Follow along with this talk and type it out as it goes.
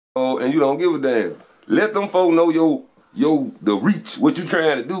and you don't give a damn. Let them folk know the reach, what you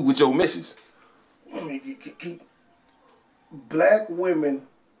trying to do with your message. I mean, black women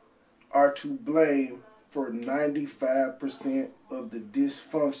are to blame for 95% of the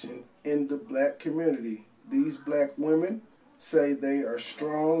dysfunction in the black community. These black women say they are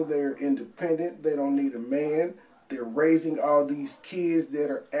strong, they're independent, they don't need a man. They're raising all these kids that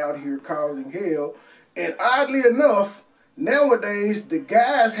are out here causing hell. And oddly enough, nowadays the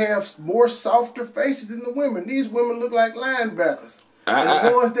guys have more softer faces than the women. These women look like linebackers. And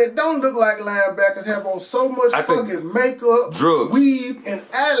the ones that don't look like linebackers have on so much fucking makeup, weave, and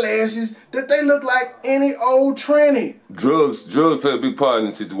eyelashes that they look like any old tranny. Drugs play a big part in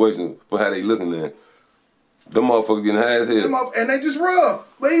the situation for how they looking at. Them motherfuckers getting high as hell. And they just rough.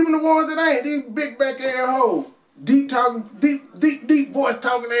 But even the ones that ain't, these big back ass hoes. Deep voice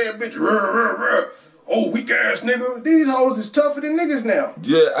talking ass bitch. Oh, weak ass nigga. These hoes is tougher than niggas now.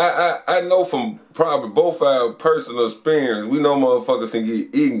 Yeah, I know from probably both our personal experience, we know motherfuckers can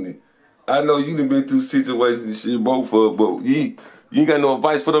get ignorant. I know you done been through situations and shit, both of them, but you ain't got no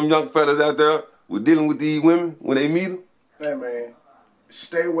advice for them young fellas out there with dealing with these women when they meet them? Hey man,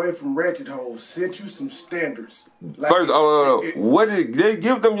 stay away from ratchet hoes. Set you some standards. Like first, they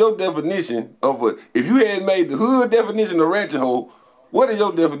give them your definition of a, if you had made the hood definition of ratchet hoe, what is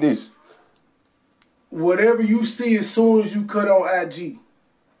your definition? Whatever you see as soon as you cut on IG.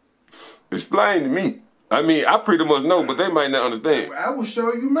 Explain to me. I mean, I pretty much know, but they might not understand. I will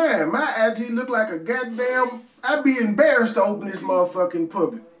show you mine. My IG look like a goddamn... I'd be embarrassed to open this motherfucking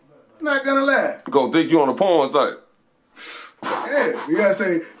public. Not gonna lie. Go think you on a porn site. Yeah, you gotta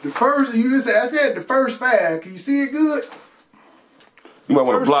say, I said the first 5. Can you see it good? You might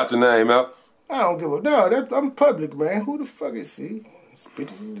want to blot your name out. I don't give a... No, I'm public, man. Who the fuck is see? These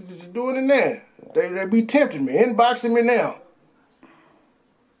bitches doing it now. They be tempting me, inboxing me now.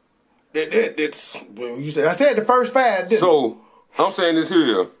 That's well, you said. I said the first 5. Didn't so I'm saying this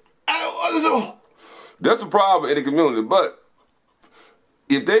here. That's a problem in the community. But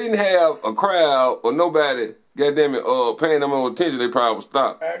if they didn't have a crowd or nobody, goddamn it, paying them no attention, they probably would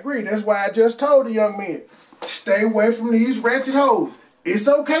stop. I agree. That's why I just told the young men, stay away from these ratchet hoes. It's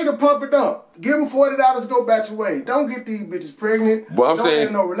okay to pump it up. Give them $40, go back your way. Don't get these bitches pregnant. But I'm don't saying,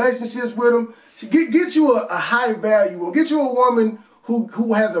 have no relationships with them. Get you a high value one. Get you a woman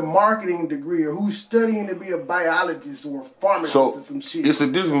who has a marketing degree or who's studying to be a biologist or a pharmacist or some shit. It's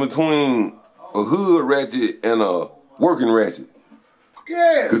a difference between a hood ratchet and a working ratchet.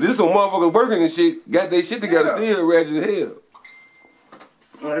 Yeah. Because there's some motherfuckers working and shit, got their shit together, still ratchet as hell.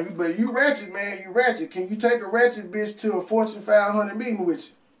 But you ratchet, man, you ratchet. Can you take a ratchet bitch to a Fortune 500 meeting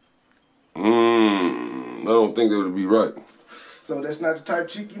with you? I don't think that would be right. So that's not the type of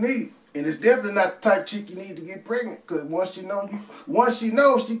chick you need. And it's definitely not the type of chick you need to get pregnant. Because once she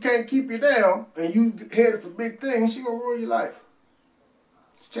knows she can't keep you down and you headed for big things, she gonna ruin your life.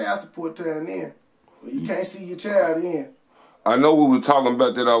 It's child support time then. But you can't see your child in. I know we were talking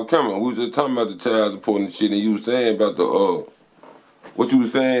about that off camera. We was just talking about the child support and shit, and you were saying about the what you were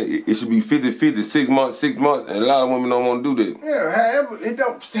saying, it should be 50-50, 6 months, and a lot of women don't want to do that. Yeah,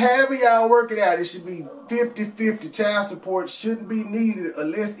 however y'all work it out, it should be 50-50. Child support shouldn't be needed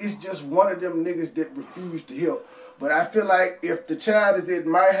unless it's just one of them niggas that refuse to help. But I feel like if the child is at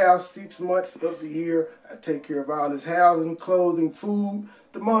my house 6 months of the year, I take care of all his housing, clothing, food.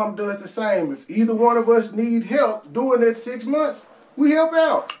 The mom does the same. If either one of us need help during that 6 months, we help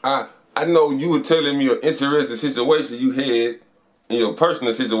out. I know you were telling me an interesting situation you had in your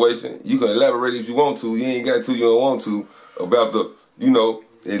personal situation. You can elaborate if you want to. You ain't got to, you don't want to, about the,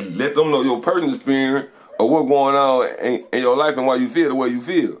 and let them know your personal experience or what's going on in your life and why you feel the way you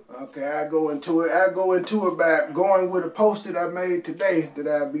feel. Okay, I go into it by going with a post that I made today that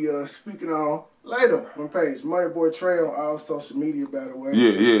I'll be speaking on later on page. MONEYBOY Trey on all social media, by the way.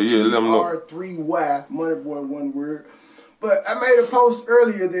 Yeah, let them know. TR3Y, MONEYBOY, one word. But I made a post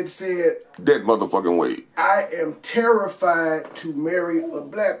earlier that said, that motherfucking way, I am terrified to marry a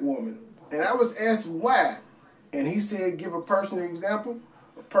black woman. And I was asked why. And he said, give a personal example.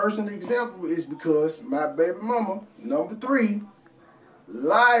 A personal example is because my baby mama, number 3,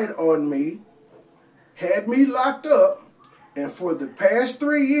 lied on me, had me locked up, and for the past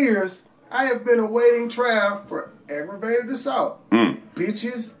 3 years, I have been awaiting trial for aggravated assault.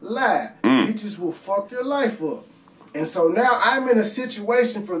 Bitches lie. Bitches will fuck your life up. And so now I'm in a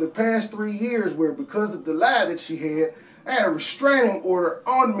situation for the past 3 years where because of the lie that she had, I had a restraining order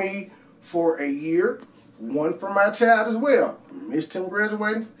on me for a year, one for my child as well. Missed him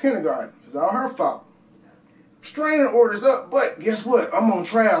graduating from kindergarten. It was all her fault. Restraining order's up, but guess what? I'm on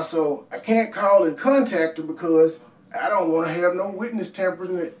trial, so I can't call and contact her because I don't want to have no witness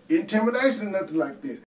tampering, intimidation, or nothing like that.